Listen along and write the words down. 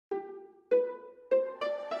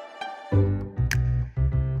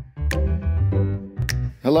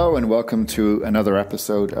Hello and welcome to another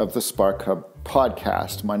episode of the Spark Hub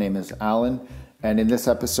podcast. My name is Alan, and in this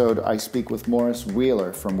episode I speak with Maurice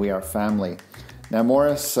Wheeler from We Are Family. Now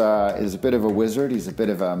Maurice is a bit of a wizard, he's a bit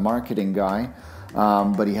of a marketing guy,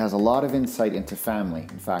 but he has a lot of insight into family.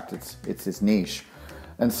 In fact, it's his niche.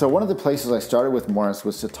 And so one of the places I started with Maurice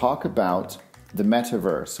was to talk about the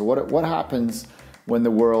metaverse. So what happens when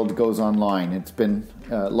the world goes online? It's been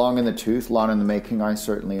long in the tooth, long in the making. I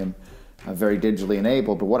certainly am very digitally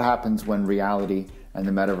enabled, but what happens when reality and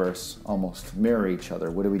the metaverse almost mirror each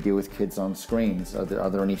other? What do we do with kids on screens? Are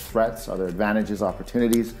there any threats? Are there advantages,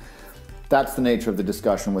 opportunities? That's the nature of the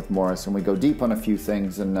discussion with Maurice, and we go deep on a few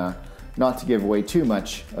things, and not to give away too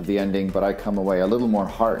much of the ending, but I come away a little more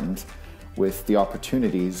heartened with the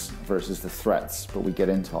opportunities versus the threats, but we get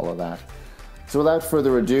into all of that. So without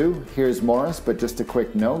further ado, here's Maurice, but just a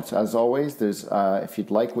quick note, as always, there's if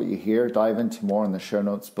you'd like what you hear, dive into more in the show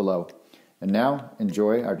notes below. And now,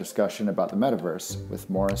 enjoy our discussion about the metaverse with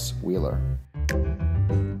Maurice Wheeler.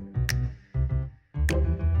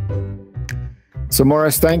 So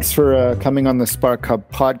Maurice, thanks for coming on the Spark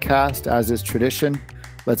Hub podcast. As is tradition,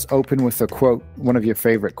 let's open with a quote, one of your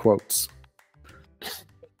favorite quotes.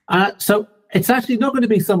 So it's actually not going to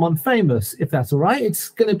be someone famous, if that's all right. It's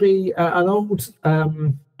going to be an old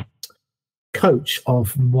coach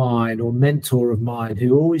of mine or mentor of mine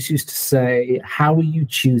who always used to say, how are you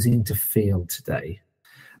choosing to feel today?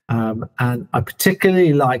 And I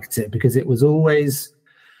particularly liked it because it was always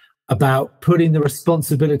about putting the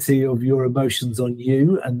responsibility of your emotions on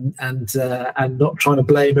you and not trying to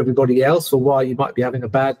blame everybody else for why you might be having a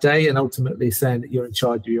bad day, and ultimately saying that you're in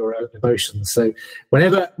charge of your own emotions. So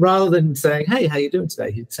whenever, rather than saying, hey, how are you doing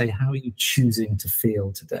today? He'd say, how are you choosing to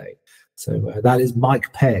feel today? So that is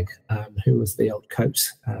Mike Pegg, who was the old coach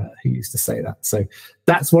who used to say that. So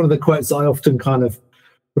that's one of the quotes I often kind of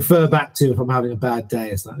refer back to if I'm having a bad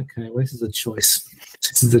day. It's like, okay, well, this is a choice.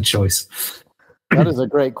 This is a choice. That is a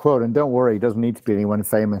great quote, and don't worry, it doesn't need to be anyone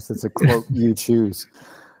famous. It's a quote you choose,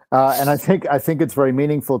 and I think it's very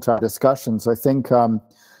meaningful to our discussions. I think I'm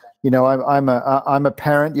a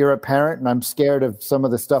parent, you're a parent, and I'm scared of some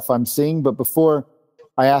of the stuff I'm seeing. But before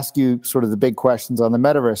I ask you sort of the big questions on the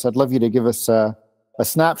metaverse, I'd love you to give us a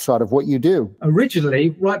snapshot of what you do. Originally,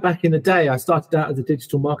 right back in the day, I started out as a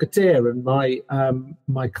digital marketeer, and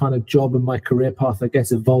my kind of job and my career path, I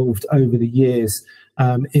guess, evolved over the years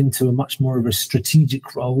into a much more of a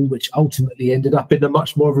strategic role, which ultimately ended up in a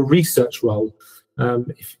much more of a research role.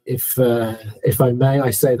 If I may,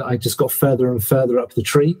 I say that I just got further and further up the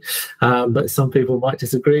tree, but some people might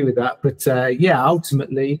disagree with that. But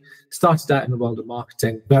ultimately started out in the world of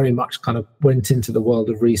marketing, very much kind of went into the world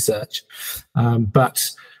of research, but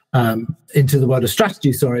into the world of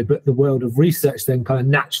strategy, but the world of research then kind of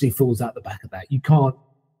naturally falls out the back of that. You can't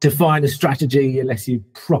define a strategy unless you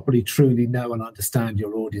properly, truly know and understand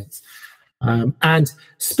your audience, and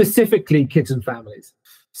specifically kids and families.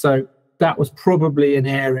 So that was probably an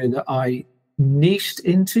area that I niched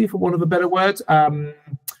into, for want of a better word,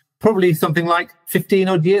 probably something like 15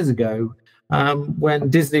 odd years ago, when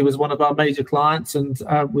Disney was one of our major clients, and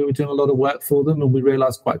we were doing a lot of work for them, and we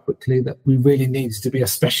realized quite quickly that we really needed to be a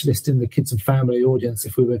specialist in the kids and family audience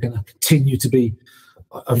if we were going to continue to be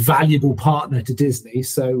a valuable partner to Disney.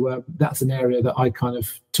 So that's an area that I kind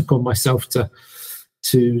of took on myself to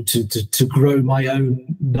grow my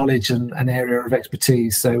own knowledge and an area of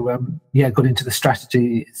expertise. So got into the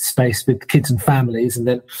strategy space with kids and families, and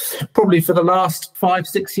then probably for the last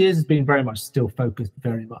 5-6 years has been very much still focused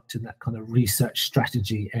very much in that kind of research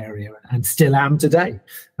strategy area, and still am today.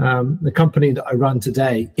 The company that I run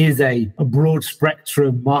today is a broad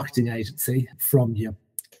spectrum marketing agency, from your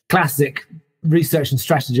classic research and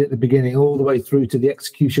strategy at the beginning all the way through to the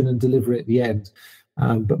execution and delivery at the end.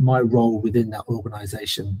 But my role within that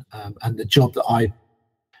organisation, and the job that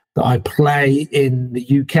I play in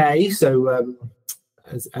the UK. So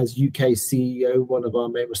as UK CEO, one of our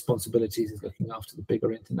main responsibilities is looking after the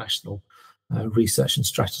bigger international research and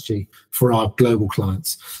strategy for our global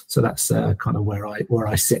clients. So that's kind of where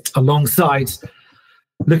I sit alongside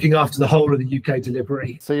looking after the whole of the UK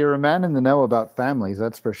delivery. So you're a man in the know about families,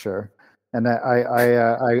 that's for sure. And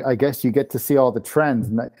I guess you get to see all the trends.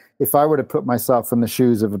 And if I were to put myself in the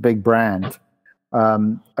shoes of a big brand,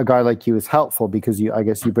 a guy like you is helpful because I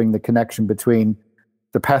guess you bring the connection between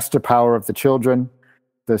the pester power of the children,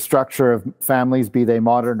 the structure of families, be they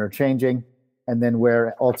modern or changing, and then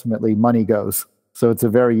where ultimately money goes. So it's a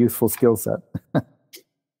very useful skill set.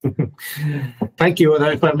 Thank you.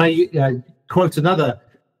 If I may quote another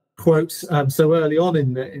quote so early on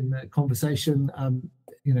in the conversation,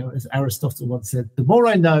 as Aristotle once said, the more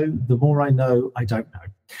I know I don't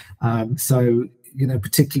know. So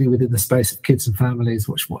particularly within the space of kids and families,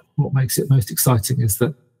 what makes it most exciting is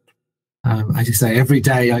that, as you say, every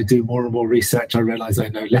day I do more and more research, I realize I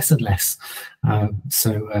know less and less.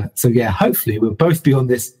 So yeah, hopefully we'll both be on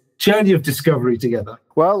this journey of discovery together.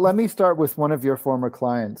 Well, let me start with one of your former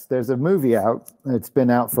clients. There's a movie out, it's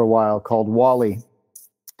been out for a while, called WALL-E.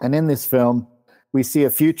 And in this film, we see a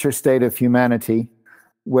future state of humanity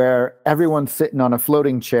where everyone's sitting on a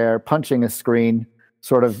floating chair, punching a screen,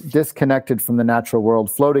 sort of disconnected from the natural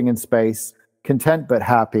world, floating in space, content but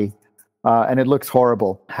happy, and it looks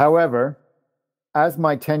horrible. However, as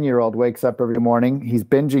my 10-year-old wakes up every morning, he's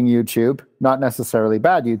binging YouTube, not necessarily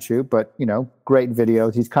bad YouTube, but, great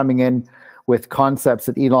videos. He's coming in with concepts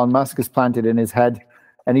that Elon Musk has planted in his head,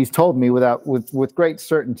 and he's told me with great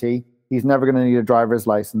certainty he's never going to need a driver's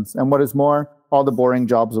license. And what is more, all the boring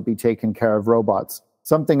jobs will be taken care of robots.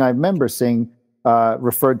 Something I remember seeing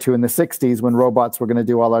referred to in the 60s when robots were going to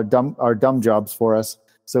do all our dumb jobs for us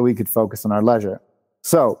so we could focus on our leisure.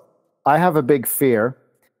 So I have a big fear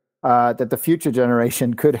that the future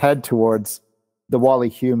generation could head towards the WALL-E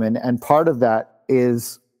human. And part of that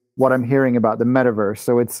is what I'm hearing about the metaverse.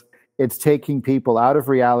 So it's taking people out of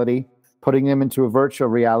reality, putting them into a virtual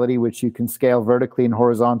reality, which you can scale vertically and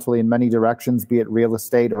horizontally in many directions, be it real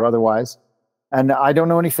estate or otherwise. And I don't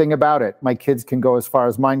know anything about it. My kids can go as far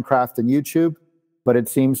as Minecraft and YouTube, but it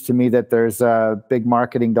seems to me that there's big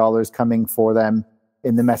marketing dollars coming for them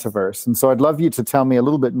in the metaverse. And so I'd love you to tell me a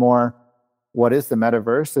little bit more. What is the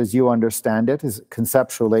metaverse as you understand it, is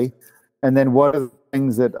conceptually? And then what are the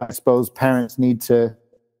things that I suppose parents need to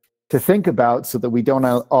think about so that we don't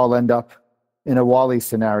all end up in a WALL-E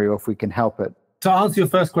scenario if we can help it? To answer your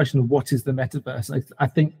first question of what is the metaverse, I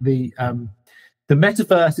think the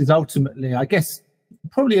metaverse is ultimately, I guess,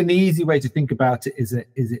 probably an easy way to think about it is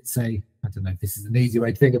it's a, I don't know if this is an easy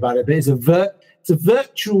way to think about it, but it's a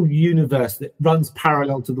virtual universe that runs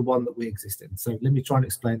parallel to the one that we exist in. So let me try and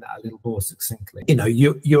explain that a little more succinctly.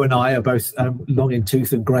 You and I are both long in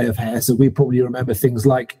tooth and grey of hair, so we probably remember things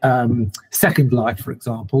like Second Life, for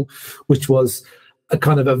example, which was a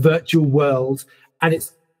kind of a virtual world, and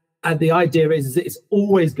the idea is that it's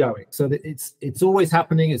always going, so that it's always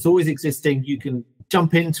happening, it's always existing. You can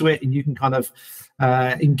jump into it and you can kind of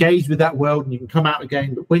engage with that world, and you can come out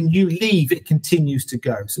again, but when you leave it continues to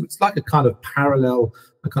go. So it's like a kind of parallel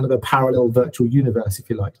virtual universe, if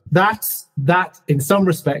you like. That in some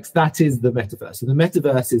respects, that is the metaverse. And the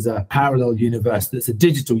metaverse is a parallel universe that's a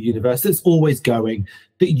digital universe that's always going,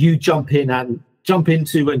 that you jump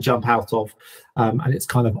into and jump out of, and it's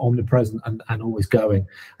kind of omnipresent and always going.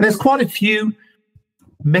 And there's quite a few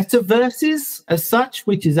metaverses as such,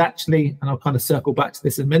 which is actually, and I'll kind of circle back to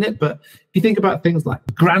this in a minute, but if you think about things like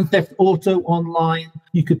Grand Theft Auto Online,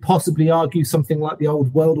 you could possibly argue something like the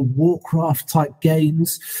old World of Warcraft type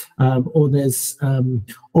games,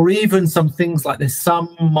 or even some things like there's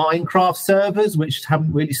some Minecraft servers which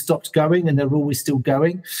haven't really stopped going and they're always still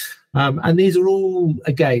going. And these are all,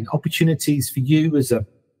 again, opportunities for you as a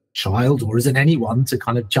child or as anyone to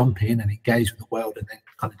kind of jump in and engage with the world and then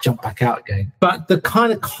kind of jump back out again. But the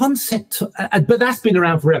kind of concept, but that's been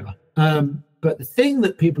around forever. But the thing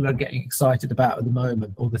that people are getting excited about at the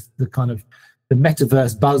moment, or the kind of the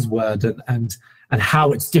metaverse buzzword and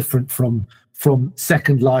how it's different from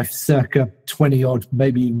Second Life circa 20 odd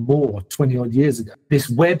years ago.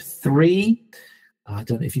 This Web3, I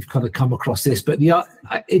don't know if you've kind of come across this, but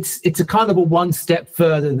it's a kind of a one step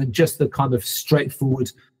further than just the kind of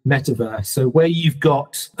straightforward metaverse. So where you've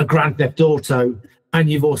got a Grand Theft Auto, and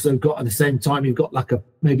you've also got at the same time you've got like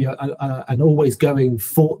an always going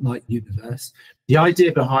Fortnite universe. The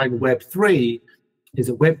idea behind Web3 is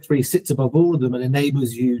that Web3 sits above all of them and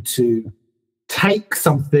enables you to take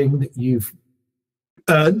something that you've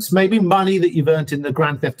earned, maybe money that you've earned in the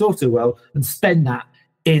Grand Theft Auto world, and spend that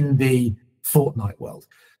in the Fortnite world.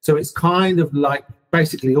 So it's kind of like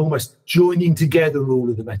basically almost joining together all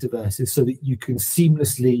of the metaverses so that you can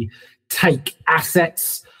seamlessly take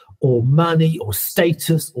assets or money or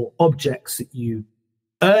status or objects that you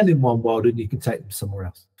earn in one world and you can take them somewhere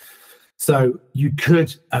else. So you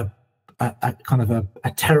could, a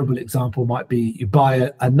terrible example might be you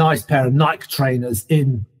buy a nice pair of Nike trainers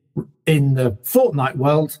in the Fortnite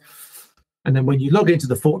world, and then when you log into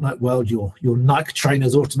the Fortnite world, your Nike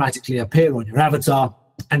trainers automatically appear on your avatar.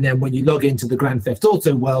 And then when you log into the Grand Theft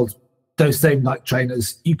Auto world, those same Nike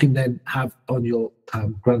trainers you can then have on your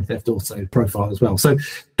Grand Theft Auto profile as well. So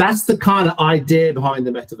that's the kind of idea behind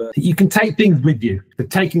the metaverse. You can take things with you. The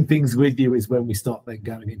taking things with you is when we start then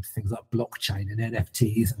going into things like blockchain and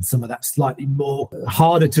NFTs and some of that slightly more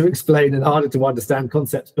harder to explain and harder to understand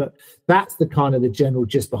concepts. But that's the kind of the general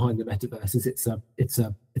gist behind the metaverse. Is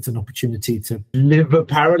it's an opportunity to live a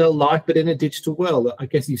parallel life, but in a digital world. I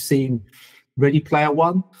guess you've seen Ready Player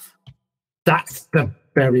One. That's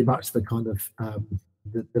very much the kind of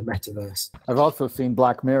the metaverse. I've also seen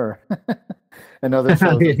Black Mirror and other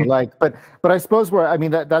shows like, but I suppose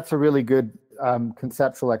that's a really good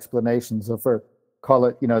conceptual explanation. So call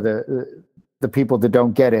it, the people that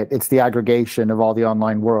don't get it, it's the aggregation of all the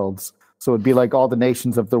online worlds. So it'd be like all the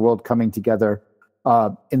nations of the world coming together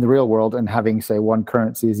in the real world and having, say, one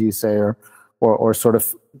currency, as you say, or sort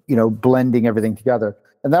of, blending everything together.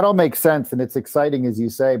 And that all makes sense, and it's exciting, as you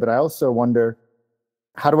say, but I also wonder,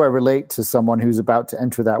 how do I relate to someone who's about to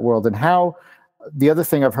enter that world? And how, the other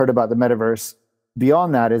thing I've heard about the metaverse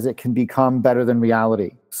beyond that is it can become better than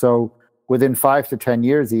reality. So within 5 to 10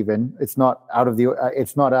 years, even, it's not out of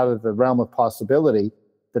the realm of possibility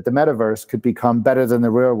that the metaverse could become better than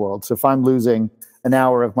the real world. So if I'm losing an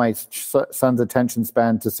hour of my son's attention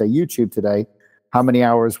span to, say, YouTube today, how many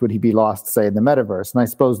hours would he be lost, say, in the metaverse? And I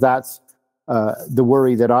suppose that's the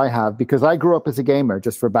worry that I have, because I grew up as a gamer.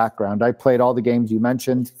 Just for background, I played all the games you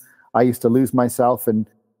mentioned. I used to lose myself in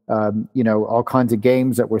all kinds of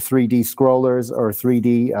games that were 3D scrollers or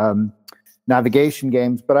 3D navigation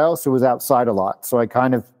games, but I also was outside a lot, so I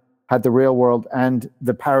kind of had the real world and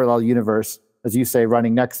the parallel universe, as you say,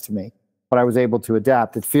 running next to me, but I was able to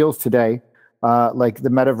adapt. It feels today like the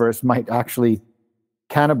metaverse might actually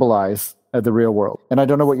cannibalize the real world. And I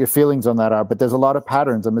don't know what your feelings on that are, but there's a lot of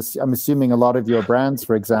patterns. I'm assuming a lot of your brands,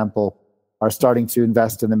 for example, are starting to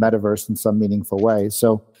invest in the metaverse in some meaningful way.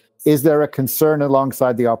 So is there a concern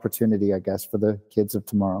alongside the opportunity, I guess, for the kids of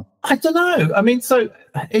tomorrow? I don't know. I mean, so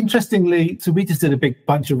interestingly, so we just did a big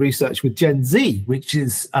bunch of research with Gen Z, which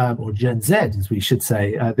is, or Gen Z, as we should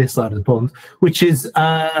say, this side of the pond, which is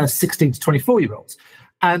 16 to 24-year-olds.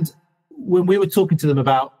 And when we were talking to them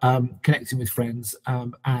about connecting with friends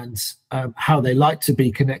and how they like to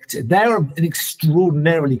be connected, they're an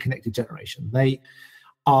extraordinarily connected generation. They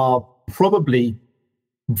are probably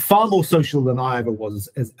far more social than I ever was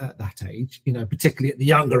at that age, particularly at the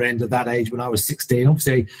younger end of that age when I was 16.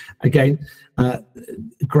 Obviously, again,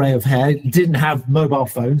 grey of hair, didn't have mobile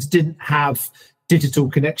phones, didn't have digital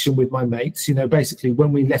connection with my mates. Basically,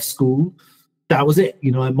 when we left school, that was it.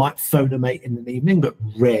 I might phone a mate in the evening, but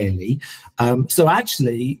rarely. So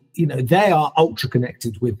actually, they are ultra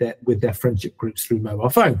connected with their friendship groups through mobile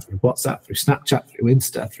phones, through WhatsApp, through Snapchat, through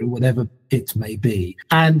Insta, through whatever it may be.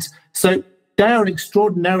 And so they are an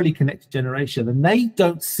extraordinarily connected generation, and they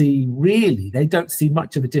don't see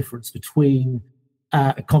much of a difference between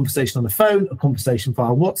a conversation on the phone, a conversation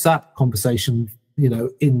via WhatsApp, a conversation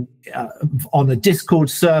on a Discord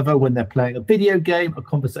server when they're playing a video game, a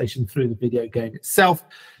conversation through the video game itself.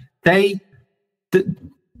 It's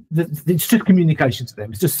just communication to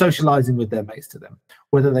them. It's just socializing with their mates to them,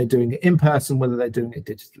 whether they're doing it in person, whether they're doing it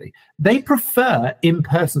digitally. They prefer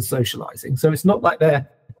in-person socializing. So it's not like they're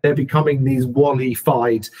becoming these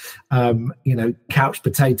Wall-E-fied, couch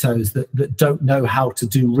potatoes that don't know how to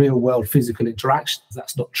do real-world physical interactions.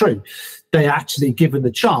 That's not true. They actually, given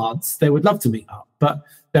the chance, they would love to meet up, but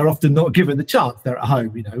they're often not given the chance. They're at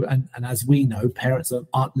home, and as we know, parents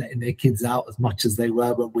aren't letting their kids out as much as they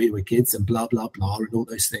were when we were kids, and blah, blah, blah, and all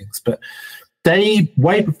those things. But they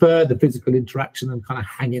way prefer the physical interaction and kind of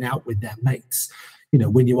hanging out with their mates.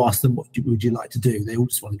 When you ask them, what would you like to do? They all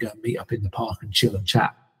just want to go and meet up in the park and chill and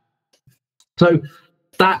chat. So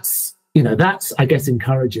that's I guess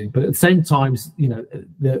encouraging, but at the same time,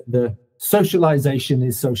 the socialization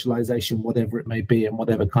is socialization, whatever it may be, in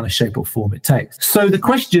whatever kind of shape or form it takes. So the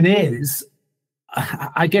question is,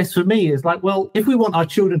 I guess for me, is like, well, if we want our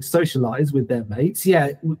children to socialize with their mates,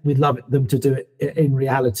 yeah, we'd love them to do it in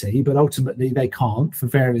reality, but ultimately they can't for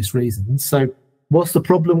various reasons. So what's the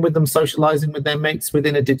problem with them socializing with their mates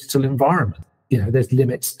within a digital environment? There's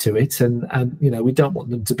limits to it, and we don't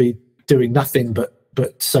want them to be doing nothing but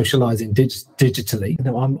socializing digitally.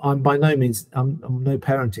 I'm by no means I'm no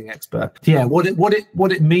parenting expert. Yeah, what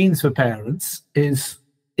it means for parents is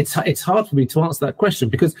it's hard for me to answer that question,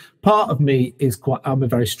 because part of me is I'm a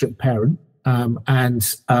very strict parent,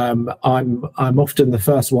 and I'm often the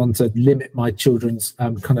first one to limit my children's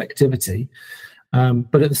connectivity.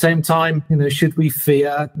 But at the same time, should we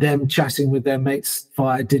fear them chatting with their mates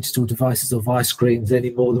via digital devices or via screens any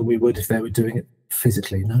more than we would if they were doing it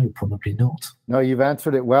physically, no, probably not. No, you've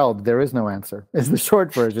answered it well. There is no answer, is the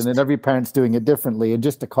short version, and every parent's doing it differently. And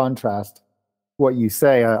just to contrast what you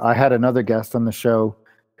say, I had another guest on the show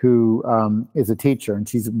who is a teacher, and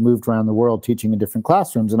she's moved around the world teaching in different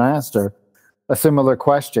classrooms. And I asked her a similar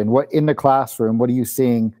question. What in the classroom, what are you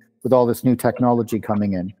seeing with all this new technology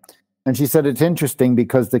coming in? And she said, it's interesting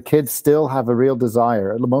because the kids still have a real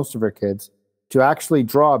desire, most of her kids, to actually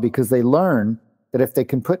draw, because they learn that if they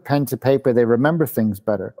can put pen to paper, they remember things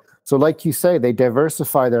better. So like you say, they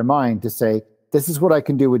diversify their mind to say, this is what I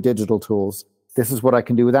can do with digital tools. This is what I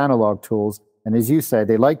can do with analog tools. And as you say,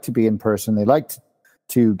 they like to be in person. They like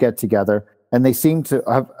to get together. And they seem to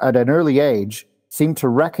have, at an early age, seem to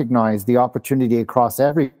recognize the opportunity across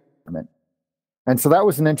every environment. And so that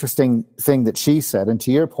was an interesting thing that she said. And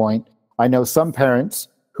to your point, I know some parents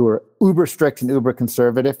who are uber strict and uber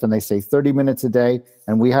conservative, and they say 30 minutes a day,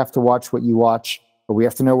 and we have to watch what you watch, or we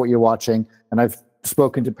have to know what you're watching. And I've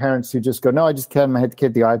spoken to parents who just go, no, I just can't hand my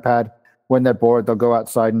kid the iPad. When they're bored, they'll go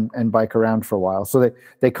outside and bike around for a while. So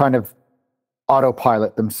they kind of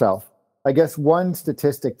autopilot themselves. I guess one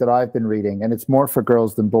statistic that I've been reading, and it's more for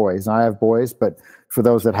girls than boys, I have boys, but for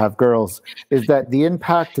those that have girls, is that the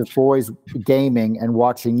impact of boys gaming and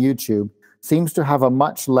watching YouTube seems to have a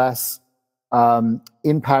much less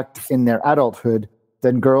impact in their adulthood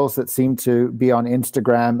than girls that seem to be on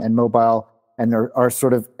Instagram and mobile and are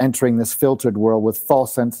sort of entering this filtered world with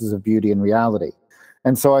false senses of beauty and reality.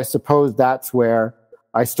 And so I suppose that's where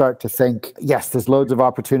I start to think, yes, there's loads of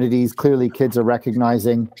opportunities. Clearly, kids are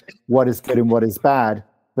recognizing what is good and what is bad.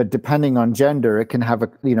 But depending on gender, it can have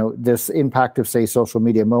this impact of, say, social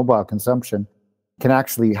media, mobile consumption can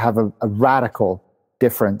actually have a radical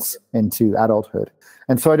difference into adulthood.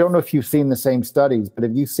 And so I don't know if you've seen the same studies, but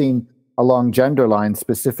have you seen along gender lines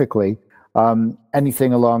specifically,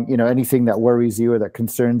 anything along, anything that worries you or that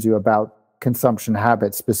concerns you about consumption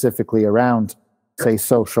habits specifically around, say,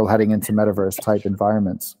 social heading into metaverse type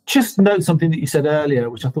environments? Just note something that you said earlier,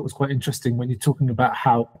 which I thought was quite interesting when you're talking about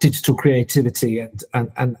how digital creativity and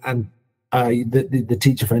the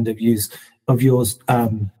teacher friend of yours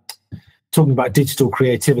talking about digital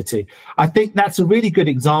creativity. I think that's a really good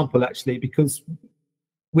example, actually, because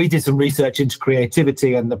we did some research into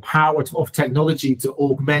creativity and the power of technology to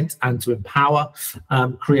augment and to empower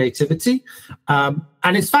creativity. And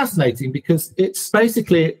it's fascinating because it's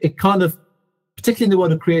basically, it kind of, particularly in the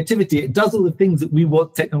world of creativity, it does all the things that we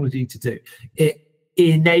want technology to do. It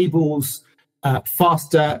enables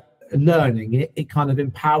faster learning. It kind of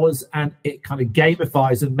empowers and it kind of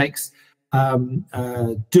gamifies and makes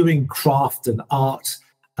doing craft and art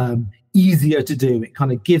easier to do. It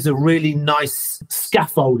kind of gives a really nice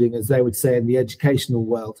scaffolding, as they would say in the educational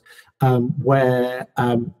world, where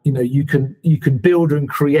you can build and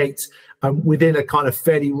create within a kind of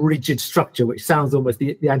fairly rigid structure, which sounds almost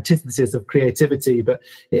the antithesis of creativity, but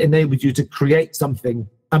it enables you to create something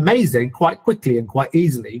amazing quite quickly and quite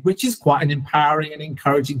easily, which is quite an empowering and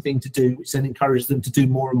encouraging thing to do, which then encourages them to do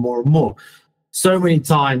more and more and more. So many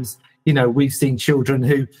times, we've seen children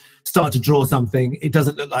who start to draw something, it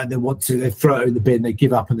doesn't look like they want to, they throw it in the bin, they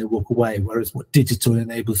give up and they walk away. Whereas what digital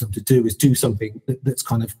enables them to do is do something that's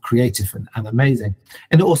kind of creative and amazing.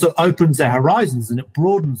 And it also opens their horizons and it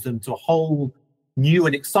broadens them to a whole new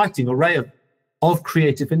and exciting array of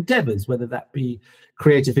creative endeavors, whether that be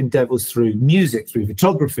creative endeavors through music, through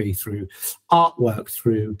photography, through artwork,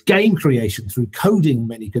 through game creation, through coding,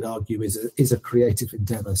 many could argue is a creative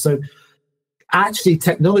endeavor. So actually,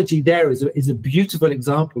 technology there is a beautiful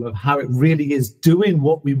example of how it really is doing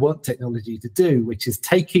what we want technology to do, which is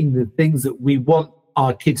taking the things that we want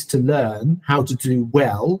our kids to learn how to do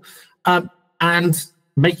well, and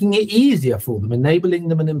making it easier for them, enabling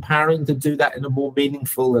them and empowering them to do that in a more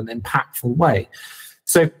meaningful and impactful way.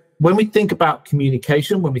 So when we think about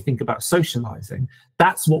communication, when we think about socializing,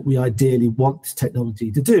 that's what we ideally want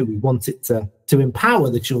technology to do. We want it to empower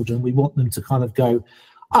the children. We want them to kind of go,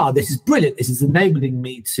 this is brilliant. This is enabling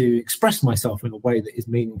me to express myself in a way that is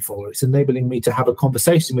meaningful. Or it's enabling me to have a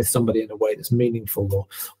conversation with somebody in a way that's meaningful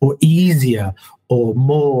or easier or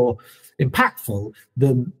more impactful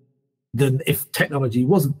than if technology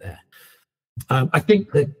wasn't there. I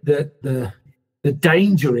think that the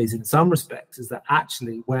danger is, in some respects, is that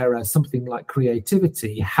actually, whereas something like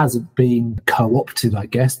creativity hasn't been co-opted, I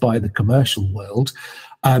guess, by the commercial world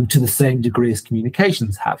to the same degree as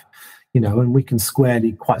communications have. and we can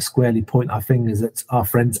quite squarely point our fingers at our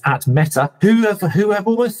friends at Meta, who have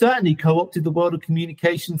almost certainly co-opted the world of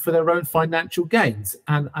communication for their own financial gains,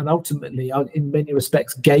 and ultimately are in many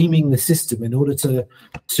respects gaming the system in order to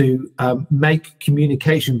make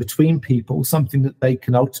communication between people something that they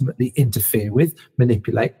can ultimately interfere with,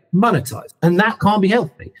 manipulate, monetize, and that can't be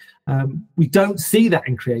healthy. We don't see that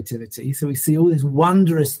in creativity. So we see all these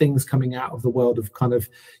wondrous things coming out of the world of kind of,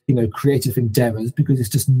 creative endeavors, because it's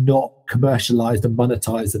just not commercialized and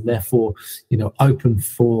monetized, and therefore, open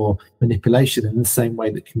for manipulation in the same way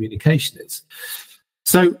that communication is.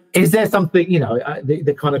 So is there something,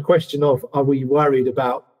 the kind of question of, am I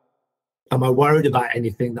worried about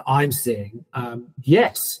anything that I'm seeing?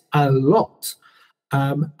 Yes, a lot.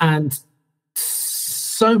 And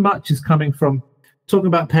so much is coming from talking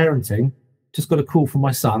about parenting. Just got a call from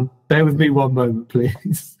my son. Bear with me one moment,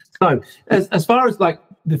 please. So as far as like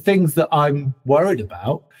the things that I'm worried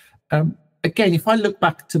about, again, if I look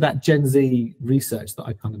back to that Gen Z research that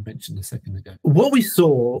I kind of mentioned a second ago, what we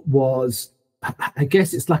saw was, I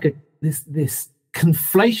guess it's like this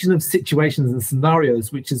conflation of situations and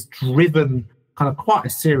scenarios, which has driven kind of quite a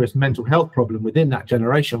serious mental health problem within that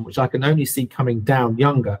generation, which I can only see coming down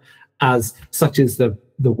younger, as such as the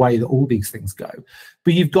way that all these things go.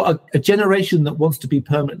 But you've got a generation that wants to be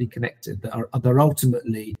permanently connected, they're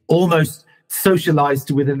ultimately almost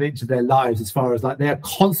socialized within an inch of their lives, as far as like they're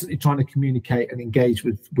constantly trying to communicate and engage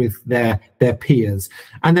with their peers,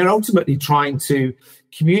 and they're ultimately trying to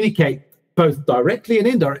communicate both directly and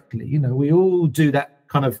indirectly. We all do that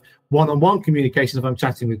kind of one-on-one communication if I'm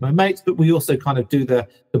chatting with my mates, but we also kind of do the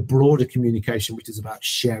broader communication, which is about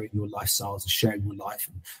sharing your lifestyles and sharing your life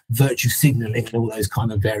and virtue signaling and all those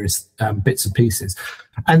kind of various bits and pieces.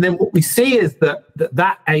 And then what we see is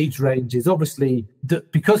that age range is obviously,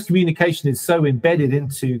 because communication is so embedded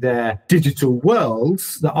into their digital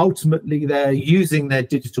worlds, that ultimately they're using their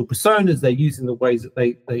digital personas, they're using the ways that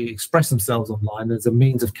they express themselves online as a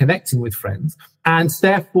means of connecting with friends, and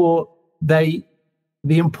therefore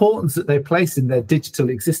the importance that they place in their digital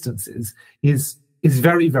existences is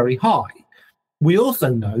very, very high. We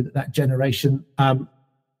also know that generation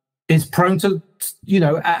is prone to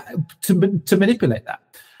manipulate that,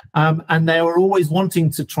 and they are always wanting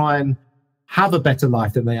to try and have a better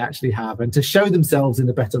life than they actually have, and to show themselves in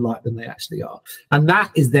a better light than they actually are. And that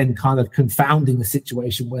is then kind of confounding the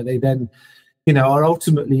situation where they then are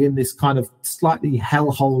ultimately in this kind of slightly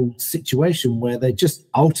hellhole situation where they're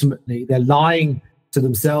lying to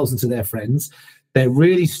themselves and to their friends. They're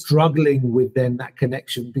really struggling with then that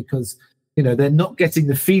connection, because they're not getting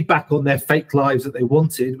the feedback on their fake lives that they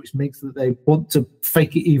wanted, which makes that they want to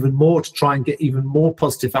fake it even more to try and get even more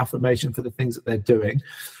positive affirmation for the things that they're doing,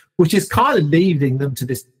 which is kind of leading them to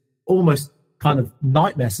this almost kind of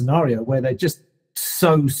nightmare scenario where they're just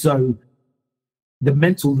so the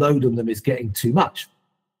mental load on them is getting too much.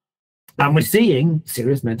 And we're seeing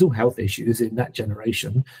serious mental health issues in that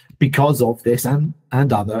generation because of this and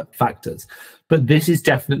other factors. But this is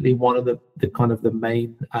definitely one of the kind of the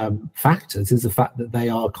main factors, is the fact that they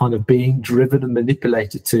are kind of being driven and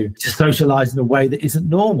manipulated to socialize in a way that isn't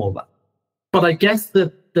normal. But I guess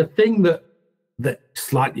the thing that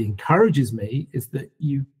slightly encourages me is that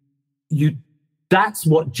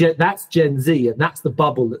that's Gen Z, and that's the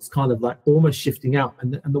bubble that's kind of like almost shifting out.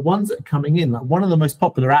 And the ones that are coming in, like one of the most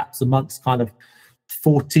popular apps amongst kind of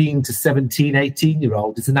 14 to 17,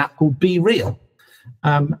 18-year-old is an app called Be Real.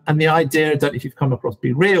 And the idea, I don't know if you've come across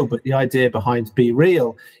Be Real, but the idea behind Be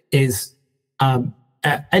Real is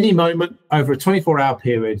at any moment over a 24-hour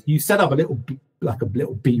period, you set up a little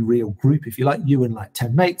Be Real group, if you like, you and like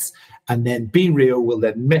 10 mates, and then Be Real will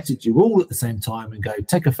then message you all at the same time and go,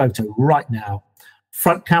 take a photo right now,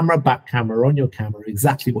 front camera, back camera, on your camera,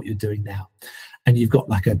 exactly what you're doing now. And you've got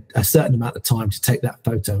like a certain amount of time to take that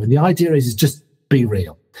photo. And the idea is just be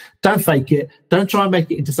real. Don't fake it. Don't try and make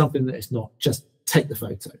it into something that it's not. Just take the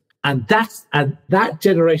photo. And that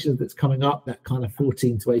generation that's coming up, that kind of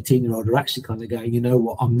 14 to 18-year-old, are actually kind of going, you know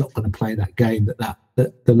what, I'm not going to play that game that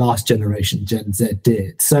the last generation, Gen Z,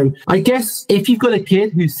 did. So I guess if you've got a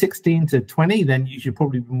kid who's 16 to 20, then you should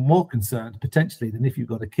probably be more concerned potentially than if you've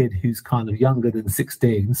got a kid who's kind of younger than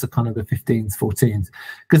 16, so kind of the 15s, 14s,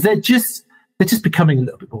 because they're just becoming a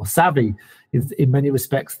little bit more savvy. In many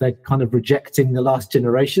respects, they're kind of rejecting the last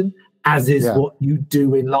generation, as is what you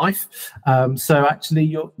do in life. So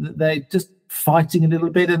actually, they're just fighting a little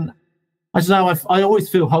bit. And I don't know, I always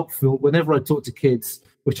feel hopeful whenever I talk to kids,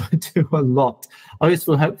 which I do a lot. I always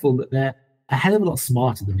feel hopeful that they're a hell of a lot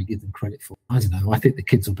smarter than we give them credit for. I don't know. I think the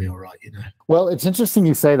kids will be all right, you know. Well, it's interesting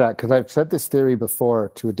you say that, because I've said this theory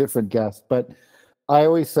before to a different guest, but I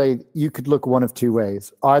always say you could look one of two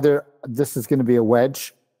ways. Either this is going to be a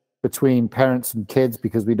wedge between parents and kids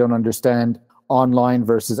because we don't understand online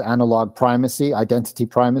versus analog primacy, identity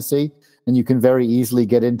primacy. And you can very easily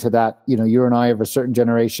get into that. You know, you and I of a certain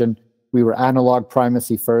generation, we were analog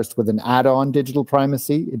primacy first with an add-on digital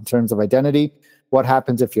primacy in terms of identity. What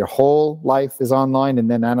happens if your whole life is online and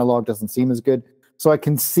then analog doesn't seem as good? So I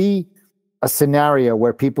can see a scenario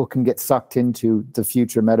where people can get sucked into the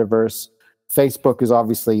future metaverse. Facebook is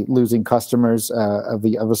obviously losing customers of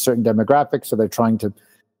a certain demographic, so they're trying to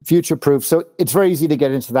future-proof. So it's very easy to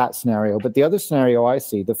get into that scenario. But the other scenario I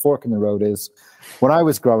see, the fork in the road, is when I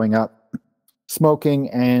was growing up, smoking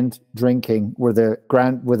and drinking were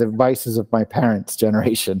the vices of my parents'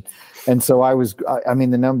 generation. And so I mean,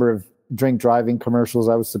 the number of drink driving commercials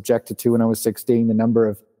I was subjected to when I was 16, the number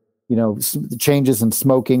of, you know, changes in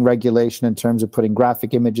smoking regulation in terms of putting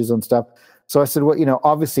graphic images on stuff. So I said, well, you know,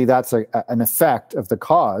 obviously that's an effect of the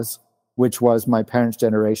cause, which was my parents'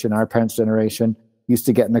 generation, our parents' generation used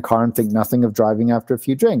to get in the car and think nothing of driving after a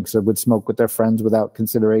few drinks, or would smoke with their friends without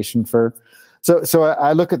consideration for. So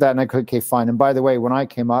I look at that and I go, okay, fine. And by the way, when I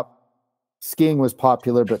came up, skiing was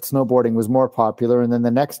popular, but snowboarding was more popular. And then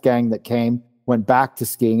the next gang that came went back to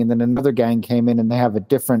skiing, and then another gang came in and they have a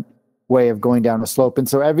different way of going down a slope. And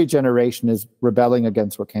so every generation is rebelling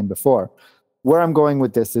against what came before. Where I'm going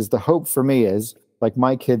with this is the hope for me is, like,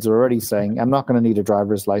 my kids are already saying, I'm not going to need a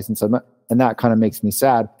driver's license. And that kind of makes me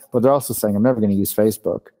sad. But they're also saying, I'm never going to use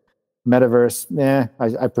Facebook. Metaverse,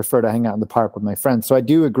 I prefer to hang out in the park with my friends. So I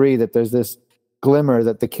do agree that there's this glimmer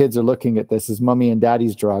that the kids are looking at this as mommy and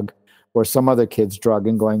daddy's drug or some other kid's drug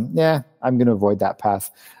and going, yeah, I'm going to avoid that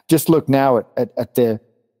path. Just look now at the,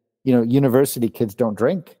 you know, university kids don't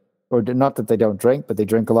drink, or not that they don't drink, but they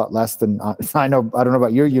drink a lot less than I know. I don't know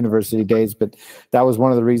about your university days, but that was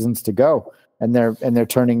one of the reasons to go. And they're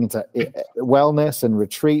turning into wellness and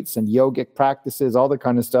retreats and yogic practices, all the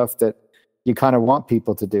kind of stuff that you kind of want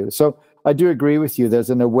people to do. So I do agree with you. There's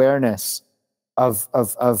an awareness of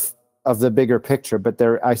the bigger picture, but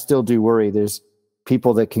I still do worry. There's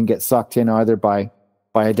people that can get sucked in either by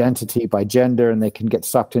identity, by gender, and they can get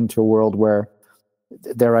sucked into a world where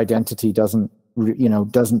their identity doesn't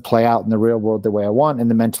play out in the real world the way I want, and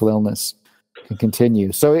the mental illness can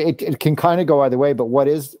continue. So it can kind of go either way, but what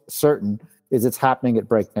is certain is it's happening at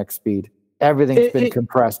breakneck speed. Everything's been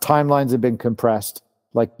compressed. Timelines have been compressed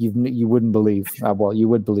like you wouldn't believe. Well, you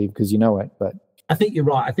would believe because you know it, but I think you're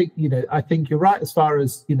right. I think you're right as far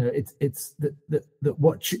as, you know, it's that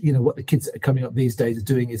what the kids that are coming up these days are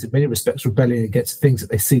doing is in many respects rebelling against things that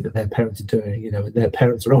they see that their parents are doing, you know, and their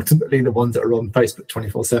parents are ultimately the ones that are on Facebook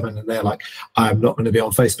 24/7, and they're like, I'm not going to be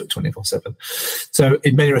on Facebook 24/7. So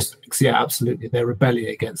in many respects, yeah, absolutely, they're rebelling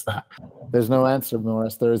against that. There's no answer,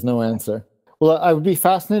 Maurice. There is no answer. Well, I'd be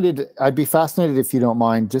fascinated if you don't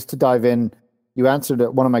mind, just to dive in. You answered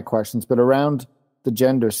one of my questions, but around the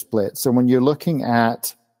gender split. So when you're looking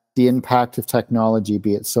at the impact of technology,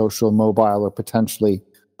 be it social, mobile, or potentially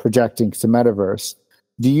projecting to metaverse,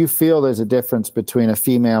 do you feel there's a difference between a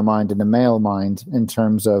female mind and a male mind in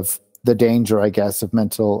terms of the danger, I guess, of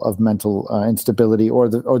mental instability or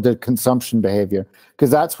the consumption behavior?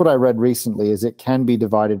 Because that's what I read recently, is it can be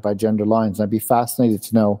divided by gender lines. And I'd be fascinated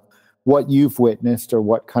to know what you've witnessed or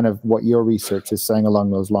what your research is saying along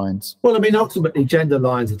those lines. Well, I mean, ultimately, gender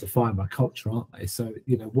lines are defined by culture, aren't they? So,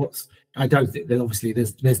 you know, I don't think that obviously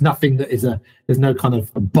there's nothing that there's no kind of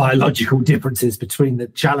biological differences between the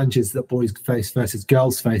challenges that boys face versus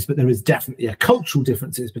girls face, but there is definitely cultural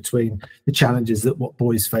differences between the challenges that what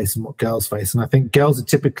boys face and what girls face. And I think girls are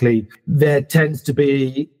typically, there tends to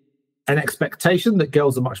be an expectation that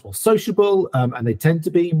girls are much more sociable, and they tend to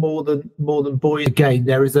be more than boys. Again,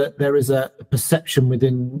 there is a perception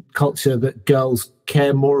within culture that girls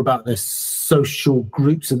care more about their social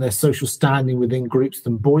groups and their social standing within groups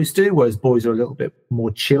than boys do, whereas boys are a little bit more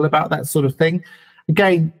chill about that sort of thing.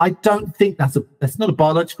 Again, I don't think that's not a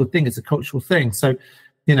biological thing; it's a cultural thing. So,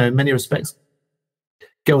 you know, in many respects,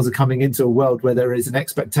 girls are coming into a world where there is an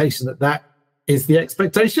expectation that is the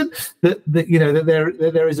expectation, that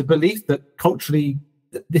there is a belief that culturally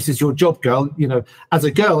this is your job, girl. You know, as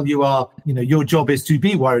a girl, you are, you know, your job is to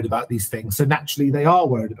be worried about these things. So naturally, they are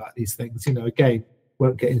worried about these things. You know, again,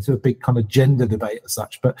 won't get into a big kind of gender debate as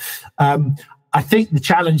such, but I think the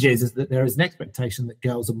challenge is that there is an expectation that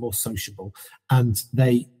girls are more sociable, and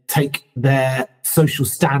they take their social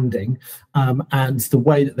standing and the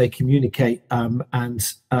way that they communicate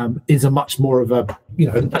is a much more of a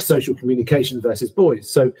social communication versus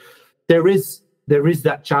boys. So there is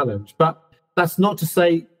that challenge, but that's not to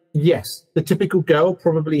say, yes, the typical girl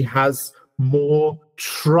probably has more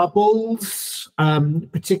troubles,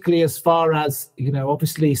 particularly as far as,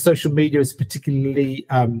 obviously social media is particularly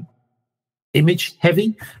image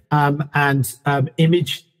heavy, and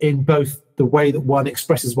image in both the way that one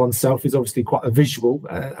expresses oneself is obviously quite a visual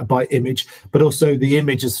by image, but also the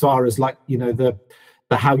image as far as the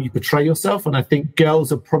how you portray yourself. And I think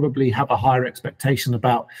girls are probably have a higher expectation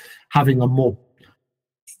about having a more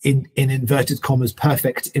in inverted commas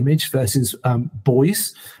perfect image versus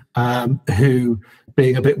boys who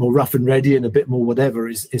being a bit more rough and ready and a bit more whatever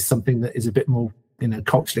is something that is a bit more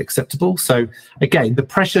culturally acceptable. So again, the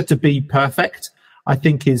pressure to be perfect I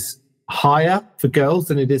think is higher for girls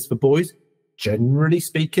than it is for boys, generally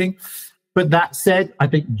speaking. But that said, I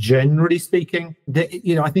think generally speaking,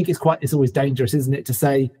 I think it's always dangerous, isn't it, to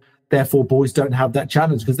say therefore boys don't have that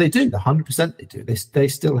challenge, because they do. 100% they do. They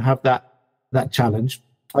still have that challenge.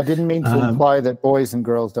 I didn't mean to imply that boys and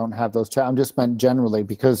girls don't have those challenges. I just meant generally,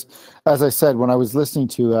 because as I said, when I was listening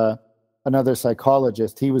to another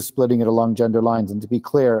psychologist, he was splitting it along gender lines. And to be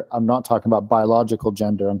clear, I'm not talking about biological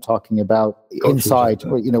gender. I'm talking about inside,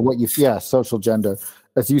 social gender.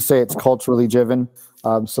 As you say, it's culturally driven.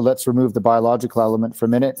 So let's remove the biological element for a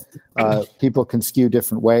minute. People can skew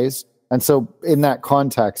different ways. And so in that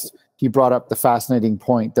context, he brought up the fascinating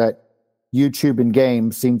point that YouTube and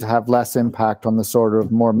games seem to have less impact on the sort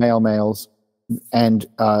of more males, and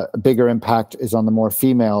a bigger impact is on the more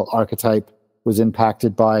female archetype, was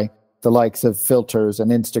impacted by the likes of filters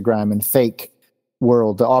and Instagram and fake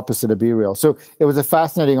world, the opposite of Be Real. So it was a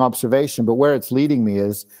fascinating observation, but where it's leading me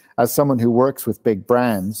is, as someone who works with big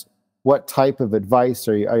brands, what type of advice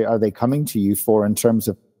are they coming to you for in terms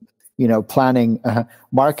of, planning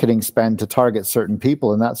marketing spend to target certain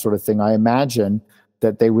people and that sort of thing? I imagine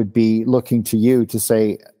that they would be looking to you to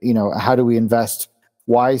say, how do we invest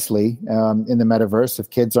wisely in the metaverse if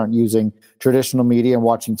kids aren't using traditional media and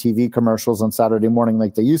watching TV commercials on Saturday morning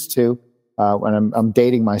like they used to? And I'm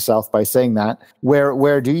dating myself by saying that.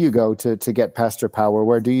 Where do you go to get pester power?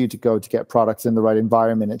 Where do you go to get products in the right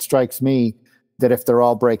environment? It strikes me that if they're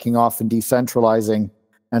all breaking off and decentralizing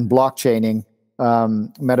and blockchaining,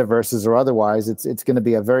 metaverses or otherwise, it's going to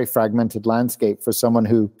be a very fragmented landscape for someone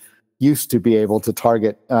who used to be able to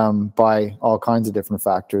target by all kinds of different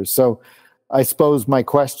factors. So I suppose my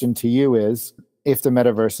question to you is, if the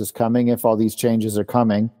metaverse is coming, if all these changes are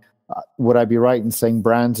coming, would I be right in saying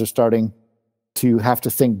brands are starting to have to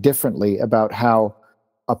think differently about how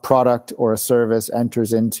a product or a service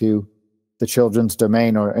enters into the children's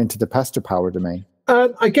domain or into the pester power domain?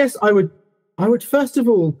 I guess I would first of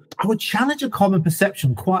all, I would challenge a common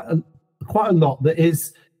perception quite a lot,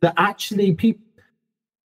 that actually people,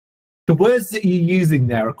 the words that you're using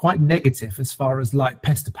there are quite negative as far as like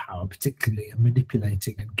pester power, particularly, and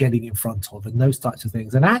manipulating and getting in front of and those types of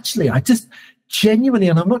things. And actually, I just genuinely,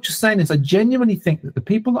 and I'm not just saying this, I genuinely think that the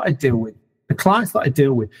people that I deal with, the clients that I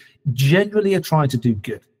deal with, generally are trying to do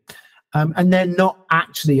good. And they're not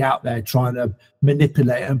actually out there trying to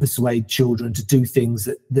manipulate and persuade children to do things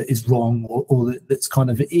that is wrong or that's kind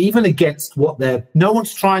of even against what no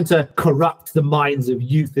one's trying to corrupt the minds of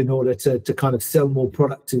youth in order to kind of sell more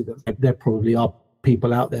product to them. There probably are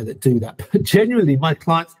people out there that do that. But generally, my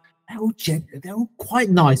clients, they're all quite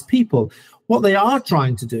nice people. What they are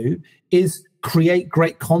trying to do is create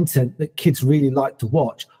great content that kids really like to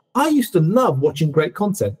watch. I used to love watching great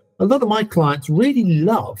content. A lot of my clients really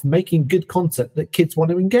love making good content that kids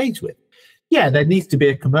want to engage with. Yeah, there needs to be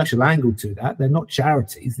a commercial angle to that. They're not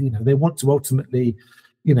charities. They want to ultimately,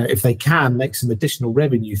 if they can, make some additional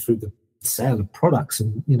revenue through the sale of products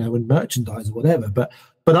and, and merchandise or whatever. But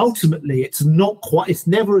ultimately, it's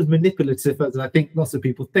never as manipulative as I think lots of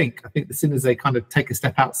people think. I think as soon as they kind of take a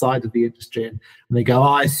step outside of the industry and they go,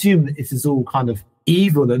 I assume that this is all kind of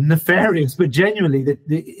evil and nefarious, but genuinely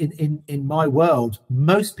in my world,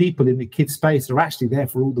 most people in the kids space are actually there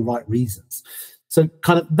for all the right reasons. So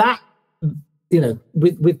kind of that,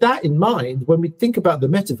 with that in mind, when we think about the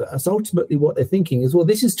metaverse, ultimately what they're thinking is, well,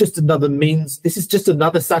 this is just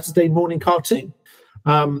another Saturday morning cartoon.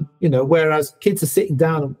 Whereas kids are sitting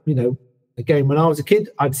down and, again, when I was a kid,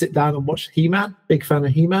 I'd sit down and watch He-Man, big fan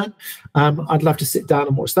of He-Man. I'd love to sit down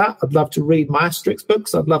and watch that. I'd love to read my Asterix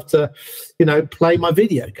books. I'd love to, play my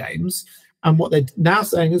video games. And what they're now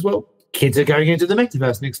saying is, well, kids are going into the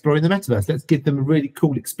metaverse and exploring the metaverse. Let's give them a really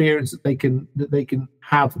cool experience that they can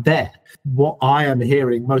have there. What I am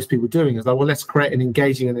hearing most people doing is like, well, let's create an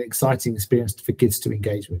engaging and an exciting experience for kids to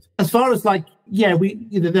engage with. As far as there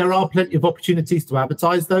are plenty of opportunities to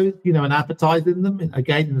advertise those, and advertise in them.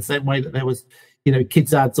 Again, in the same way that there was,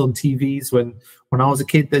 kids ads on TVs when I was a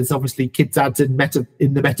kid. There's obviously kids ads in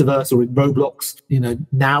the metaverse or in Roblox,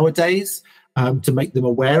 nowadays. to make them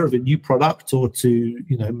aware of a new product or to,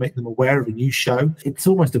 make them aware of a new show. It's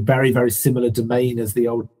almost a very, very similar domain as the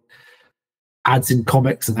old ads in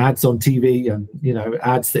comics and ads on TV and,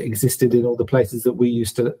 ads that existed in all the places that we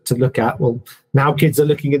used to look at. Well, now kids are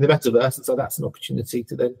looking in the metaverse, and so that's an opportunity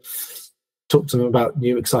to then talk to them about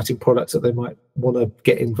new exciting products that they might want to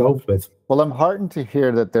get involved with. Well, I'm heartened to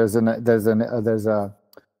hear that there's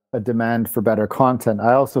a demand for better content.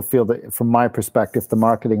 I also feel that, from my perspective, the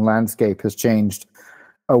marketing landscape has changed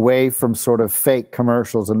away from sort of fake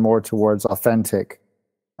commercials and more towards authentic,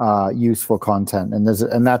 useful content, and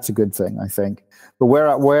that's a good thing, I think. But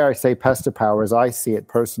where I say pester power is, I see it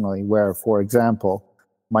personally, where, for example,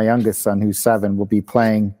 my youngest son, who's 7, will be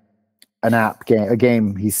playing a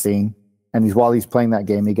game he's seen, and while he's playing that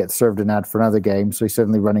game, he gets served an ad for another game, so he's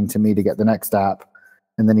suddenly running to me to get the next app.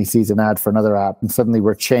 And then he sees an ad for another app, and suddenly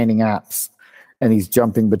we're chaining apps, and he's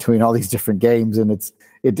jumping between all these different games. And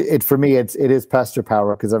for me, it is pester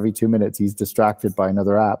power, because every 2 minutes he's distracted by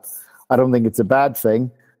another app. I don't think it's a bad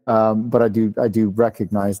thing, but I do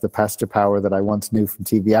recognize the pester power that I once knew from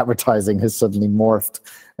TV advertising has suddenly morphed.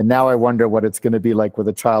 And now I wonder what it's going to be like with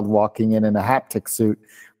a child walking in a haptic suit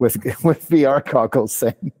with VR goggles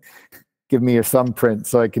saying, "Give me your thumbprint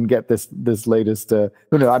so I can get this latest."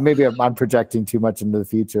 Maybe I'm projecting too much into the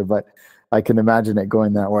future, but I can imagine it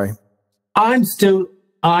going that way.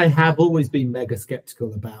 I have always been mega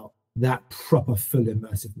skeptical about that proper full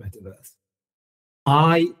immersive metaverse.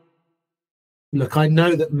 I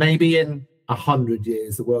know that maybe in 100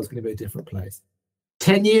 years, the world's going to be a different place.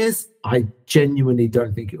 10 years, I genuinely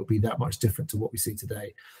don't think it will be that much different to what we see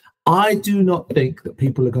today. I do not think that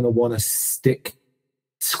people are going to want to stick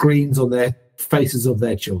screens on their faces of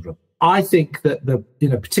their children. I think that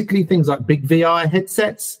particularly things like big VR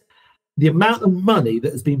headsets, the amount of money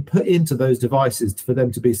that has been put into those devices for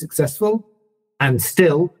them to be successful, and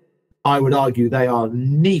still, I would argue they are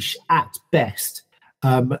niche at best.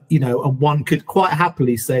 And one could quite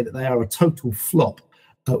happily say that they are a total flop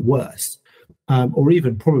at worst, or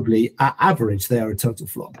even probably at average, they are a total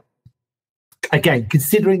flop. Again,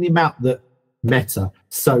 considering the amount that Meta,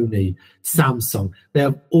 Sony, Samsung, they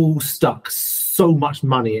have all stuck so much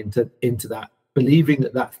money into that, believing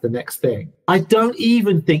that that's the next thing. I don't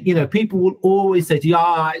even think, people will always say,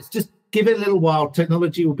 it's just give it a little while,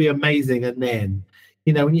 technology will be amazing. And then,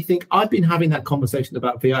 when you think, I've been having that conversation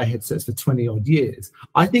about VR headsets for 20 odd years,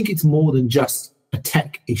 I think it's more than just a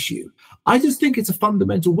tech issue. I just think it's a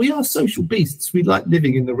fundamental, we are social beasts. We like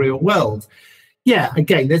living in the real world. Yeah,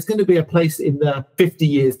 again, there's going to be a place in the 50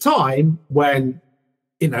 years' time when,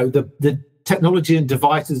 the technology and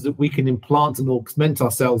devices that we can implant and augment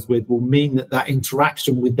ourselves with will mean that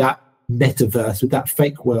interaction with that metaverse, with that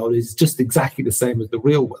fake world, is just exactly the same as the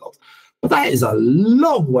real world. But that is a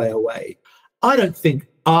long way away. I don't think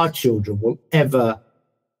our children will ever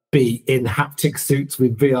be in haptic suits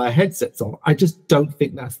with VR headsets on. I just don't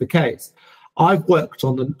think that's the case. I've worked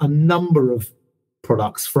on a number of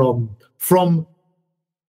products from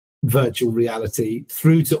virtual reality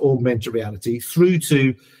through to augmented reality, through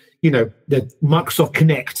to, the Microsoft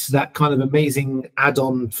Kinect, that kind of amazing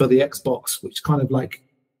add-on for the Xbox, which kind of like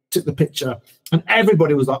took the picture. And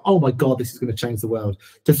everybody was like, oh my God, this is going to change the world.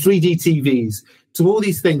 To 3D TVs, to all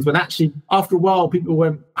these things. But actually, after a while, people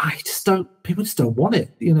went, people just don't want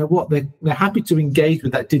it. You know what? They're happy to engage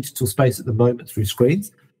with that digital space at the moment through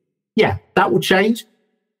screens. Yeah, that will change.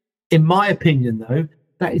 In my opinion, though,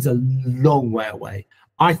 that is a long way away.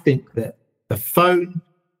 I think that the phone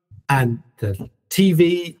and the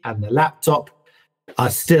TV and the laptop are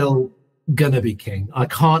still going to be king. I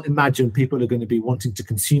can't imagine people are going to be wanting to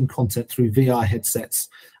consume content through VR headsets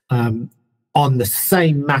on the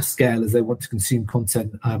same mass scale as they want to consume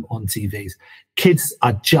content on TVs. Kids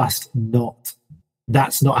are just not,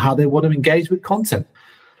 that's not how they want to engage with content.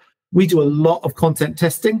 We do a lot of content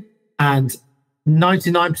testing, and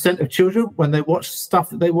 99% of children, when they watch stuff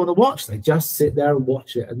that they want to watch, they just sit there and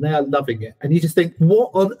watch it, and they are loving it. And you just think, what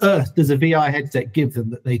on earth does a VR headset give them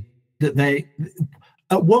that they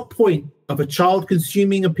at what point of a child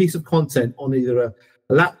consuming a piece of content on either a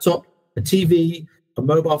laptop, a TV, a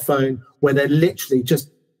mobile phone, where they're literally just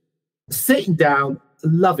sitting down,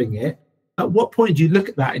 loving it, at what point do you look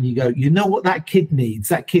at that and you go, you know what that kid needs?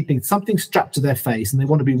 That kid needs something strapped to their face and they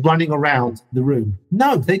want to be running around the room.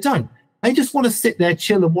 No, they don't. They just want to sit there,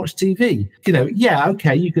 chill and watch TV. Yeah,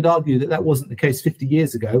 okay, you could argue that that wasn't the case 50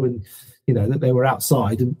 years ago and, that they were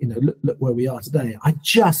outside and, look where we are today. I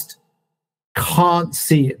just can't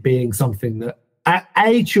see it being something that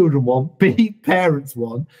A, children want, B, parents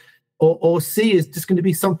want, or C, is just going to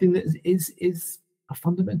be something that is a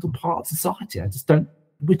fundamental part of society. I just don't,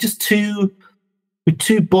 we're just too we're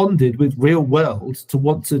too bonded with real world to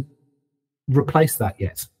want to replace that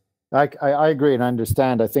yet. I agree and I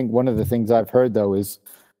understand. I think one of the things I've heard, though, is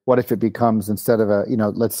what if it becomes, instead of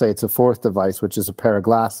let's say it's a fourth device, which is a pair of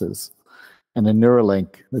glasses and a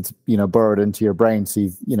Neuralink that's, burrowed into your brain. So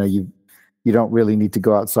you don't really need to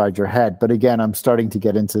go outside your head. But again, I'm starting to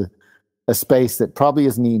get into a space that probably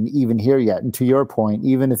isn't even here yet. And to your point,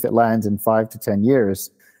 even if it lands in 5 to 10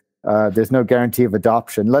 years, there's no guarantee of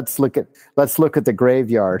adoption. Let's look at the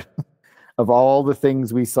graveyard of all the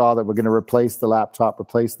things we saw that were going to replace the laptop,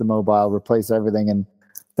 replace the mobile, replace everything, and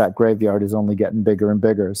that graveyard is only getting bigger and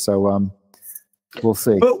bigger. So we'll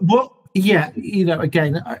see. But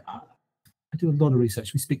again, I do a lot of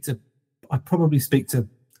research. I probably speak to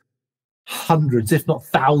hundreds, if not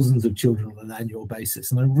thousands, of children on an annual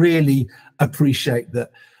basis, and I really appreciate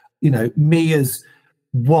that. Me as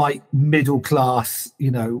white middle class,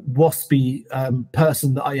 waspy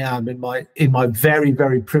person that I am in my very,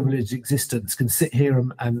 very privileged existence, can sit here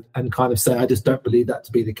and kind of say, I just don't believe that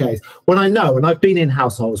to be the case. When I know, and I've been in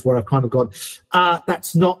households where I've kind of gone,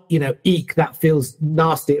 that's not, eek, that feels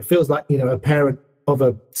nasty. It feels like, a parent of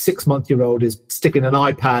a 6-month-old is sticking an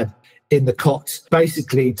iPad in the cot,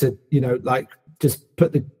 basically to, just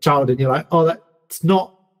put the child in. You're like, oh, that's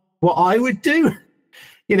not what I would do.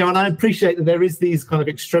 And I appreciate that there is these kind of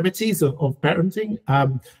extremities of parenting,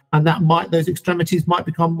 and those extremities might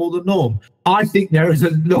become more the norm. I think there is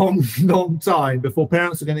a long, long time before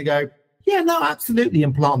parents are going to go, yeah, no, absolutely,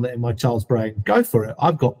 implant that in my child's brain. Go for it.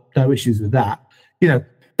 I've got no issues with that.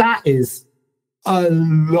 That is a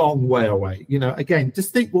long way away. Again,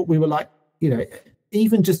 just think what we were like,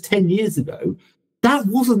 even just 10 years ago. That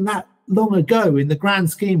wasn't that long ago in the grand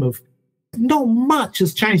scheme of. Not much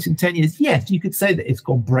has changed in 10 years. Yes, you could say that it's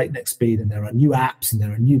gone breakneck speed and there are new apps and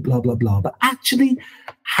there are new blah, blah, blah. But actually,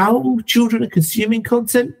 how children are consuming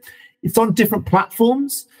content, it's on different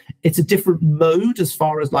platforms. It's a different mode as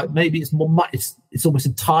far as maybe it's more, it's almost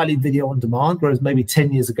entirely video on demand, whereas maybe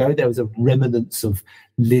 10 years ago, there was a remnants of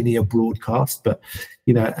linear broadcast, but,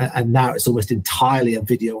 and now it's almost entirely a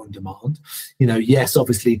video on demand. Yes,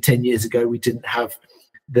 obviously 10 years ago, we didn't have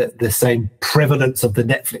the same prevalence of the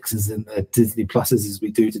Netflixes and the Disney Pluses as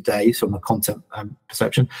we do today from a content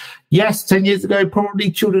perception. Yes, 10 years ago, probably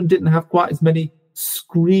children didn't have quite as many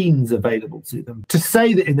screens available to them. To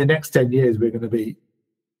say that in the next 10 years, we're going to be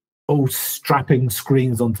all strapping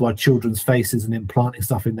screens onto our children's faces and implanting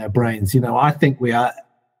stuff in their brains, I think we are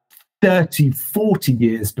 30, 40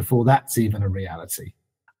 years before that's even a reality.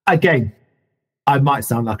 Again, I might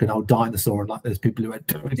sound like an old dinosaur and like those people who went,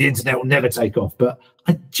 the internet will never take off. But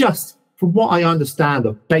from what I understand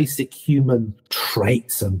of basic human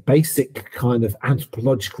traits and basic kind of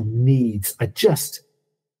anthropological needs, I just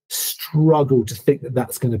struggle to think that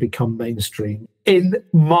that's going to become mainstream. In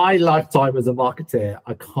my lifetime as a marketeer,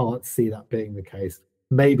 I can't see that being the case.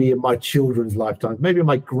 Maybe in my children's lifetimes, maybe in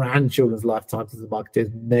my grandchildren's lifetimes as a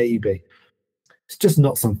marketeer, maybe. It's just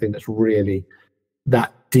not something that's really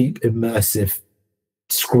that deep, immersive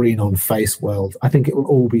screen on face world. I think it will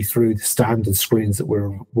all be through the standard screens that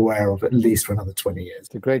we're aware of, at least for another 20 years.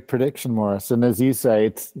 It's a great prediction, Maurice. And as you say,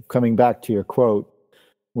 it's coming back to your quote,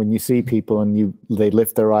 when you see people and they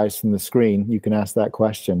lift their eyes from the screen, you can ask that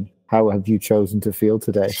question, how have you chosen to feel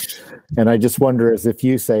today? And I just wonder, as if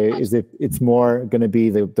you say, it's more going to be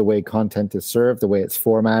the way content is served, the way it's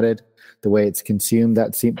formatted, the way it's consumed,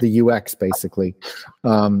 the UX basically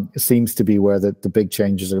seems to be where the big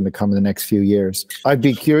changes are going to come in the next few years. I'd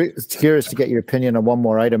be curious to get your opinion on one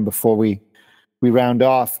more item before we round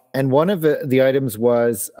off. And one of the items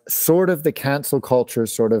was sort of the cancel culture,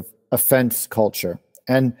 sort of offense culture.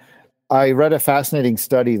 And I read a fascinating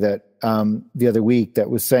study that the other week that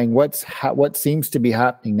was saying what seems to be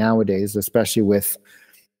happening nowadays, especially with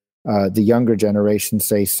the younger generation,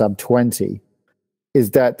 say sub 20,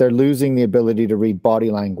 is that they're losing the ability to read body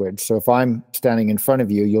language. So if I'm standing in front of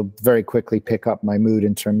you, you'll very quickly pick up my mood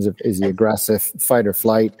in terms of, is he aggressive, fight or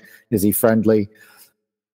flight? Is he friendly?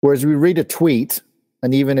 Whereas we read a tweet,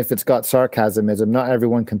 and even if it's got sarcasm, not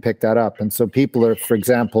everyone can pick that up. And so people are, for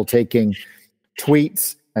example, taking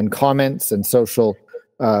tweets and comments and social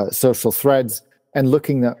threads and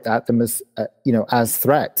looking at them as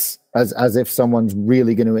threats, as if someone's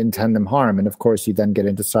really going to intend them harm. And of course, you then get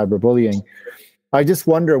into cyberbullying. I just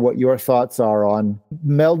wonder what your thoughts are on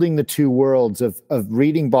melding the two worlds of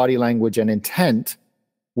reading body language and intent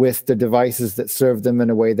with the devices that serve them in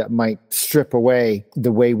a way that might strip away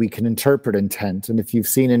the way we can interpret intent. And if you've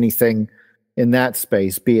seen anything in that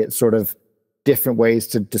space, be it sort of different ways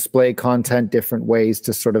to display content, different ways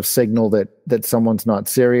to sort of signal that someone's not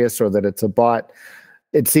serious or that it's a bot.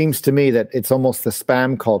 it seems to me that it's almost the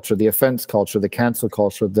spam culture, the offense culture, the cancel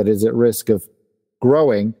culture that is at risk of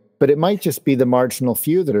growing, but it might just be the marginal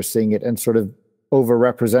few that are seeing it and sort of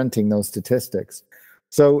overrepresenting those statistics.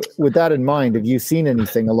 So with that in mind, have you seen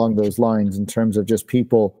anything along those lines in terms of just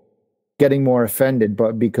people getting more offended,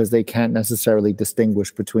 but because they can't necessarily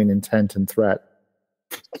distinguish between intent and threat?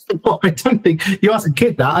 Well, I don't think, you ask a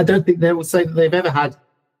kid that, I don't think they will say that they've ever had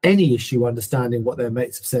any issue understanding what their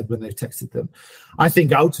mates have said when they've texted them. I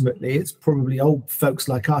think ultimately it's probably old folks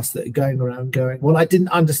like us that are going around going, well, I didn't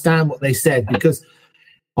understand what they said because,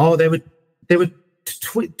 they were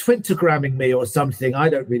Twittergramming me or something. I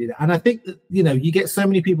don't really know. And I think that, you get so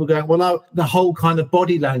many people going, well, the whole kind of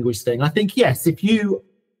body language thing. I think, yes, if you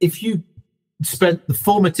spent the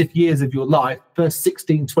formative years of your life, first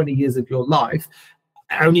 16, 20 years of your life,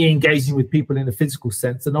 only engaging with people in a physical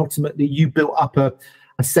sense, and ultimately you built up a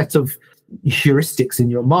set of heuristics in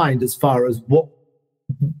your mind as far as what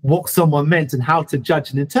someone meant and how to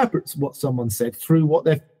judge and interpret what someone said through what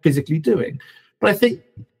they're physically doing. But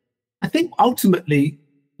I think ultimately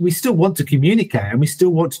we still want to communicate, and we still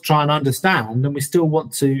want to try and understand, and we still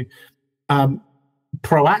want to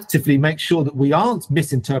proactively make sure that we aren't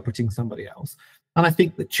misinterpreting somebody else. And I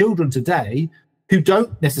think that children today who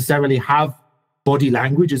don't necessarily have body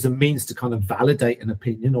language as a means to kind of validate an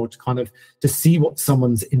opinion or to kind of to see what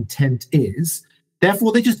someone's intent is,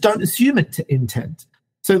 therefore they just don't assume intent.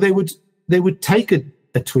 So they would take a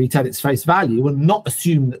tweet at its face value and not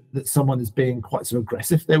assume that someone is being quite so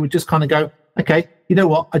aggressive. They would just kind of go, okay, you know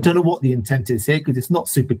what, I don't know what the intent is here because it's not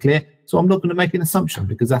super clear, so I'm not going to make an assumption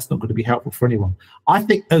because that's not going to be helpful for anyone. I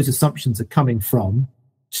think those assumptions are coming from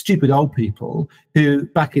stupid old people who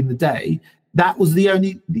back in the day, that was the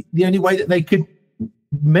only way that they could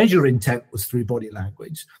measure intent was through body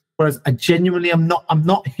language. Whereas I genuinely I'm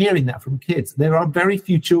not hearing that from kids. There are very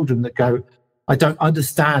few children that go, I don't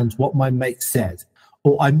understand what my mate said,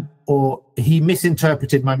 or he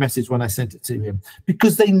misinterpreted my message when I sent it to him,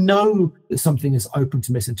 because they know that something is open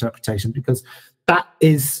to misinterpretation, because that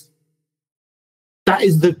is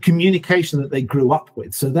the communication that they grew up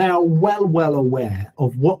with. So they are well aware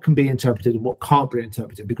of what can be interpreted and what can't be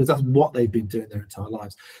interpreted, because that's what they've been doing their entire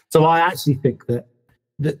lives. So I actually think that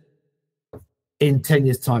in 10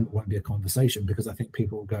 years' time, it won't be a conversation, because I think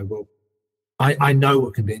people will go, well, I know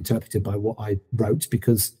what can be interpreted by what I wrote,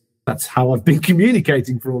 because that's how I've been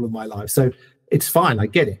communicating for all of my life. So it's fine. I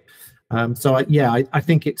get it. I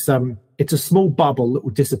think it's a small bubble that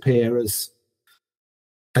will disappear as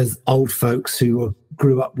old folks who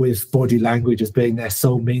grew up with body language as being their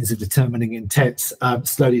sole means of determining intent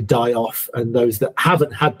slowly die off, and those that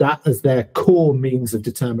haven't had that as their core means of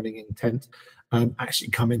determining intent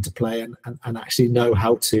actually come into play and actually know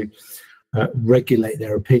how to regulate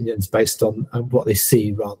their opinions based on what they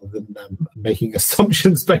see, rather than making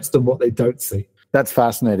assumptions based on what they don't see. That's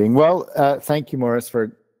fascinating. Well, thank you, Maurice,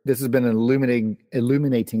 this has been an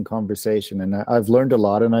illuminating conversation, and I've learned a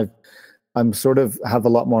lot, and I'm sort of have a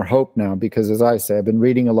lot more hope now, because, as I say, I've been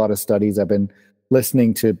reading a lot of studies, I've been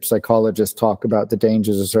listening to psychologists talk about the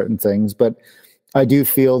dangers of certain things, but I do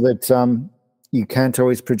feel that you can't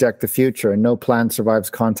always project the future, and no plan survives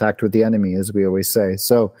contact with the enemy, as we always say.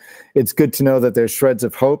 So it's good to know that there's shreds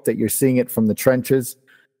of hope, that you're seeing it from the trenches.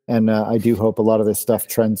 And I do hope a lot of this stuff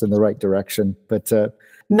trends in the right direction. But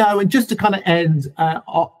no, and just to kind of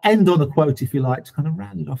I'll end on a quote, if you like, to kind of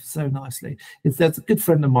round it off so nicely. There's a good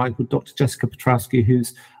friend of mine called Dr. Jessica Petrowski,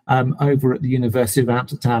 who's over at the University of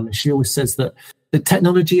Amsterdam, and she always says that the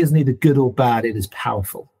technology is neither good or bad, it is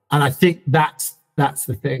powerful. And I think that's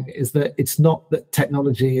the thing, is that it's not that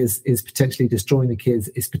technology is potentially destroying the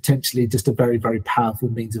kids, it's potentially just a very, very powerful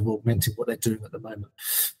means of augmenting what they're doing at the moment.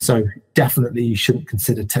 So definitely you shouldn't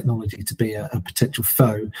consider technology to be a potential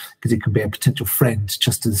foe, because it can be a potential friend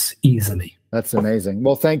just as easily. That's amazing.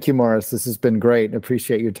 Well, thank you, Maurice. This has been great. I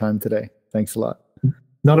appreciate your time today. Thanks a lot.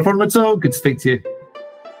 Not a problem at all. Good to speak to you.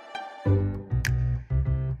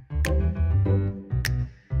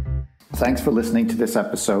 Thanks for listening to this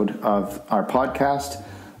episode of our podcast.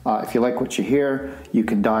 If you like what you hear, you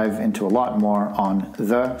can dive into a lot more on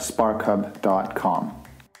thesparkhub.com.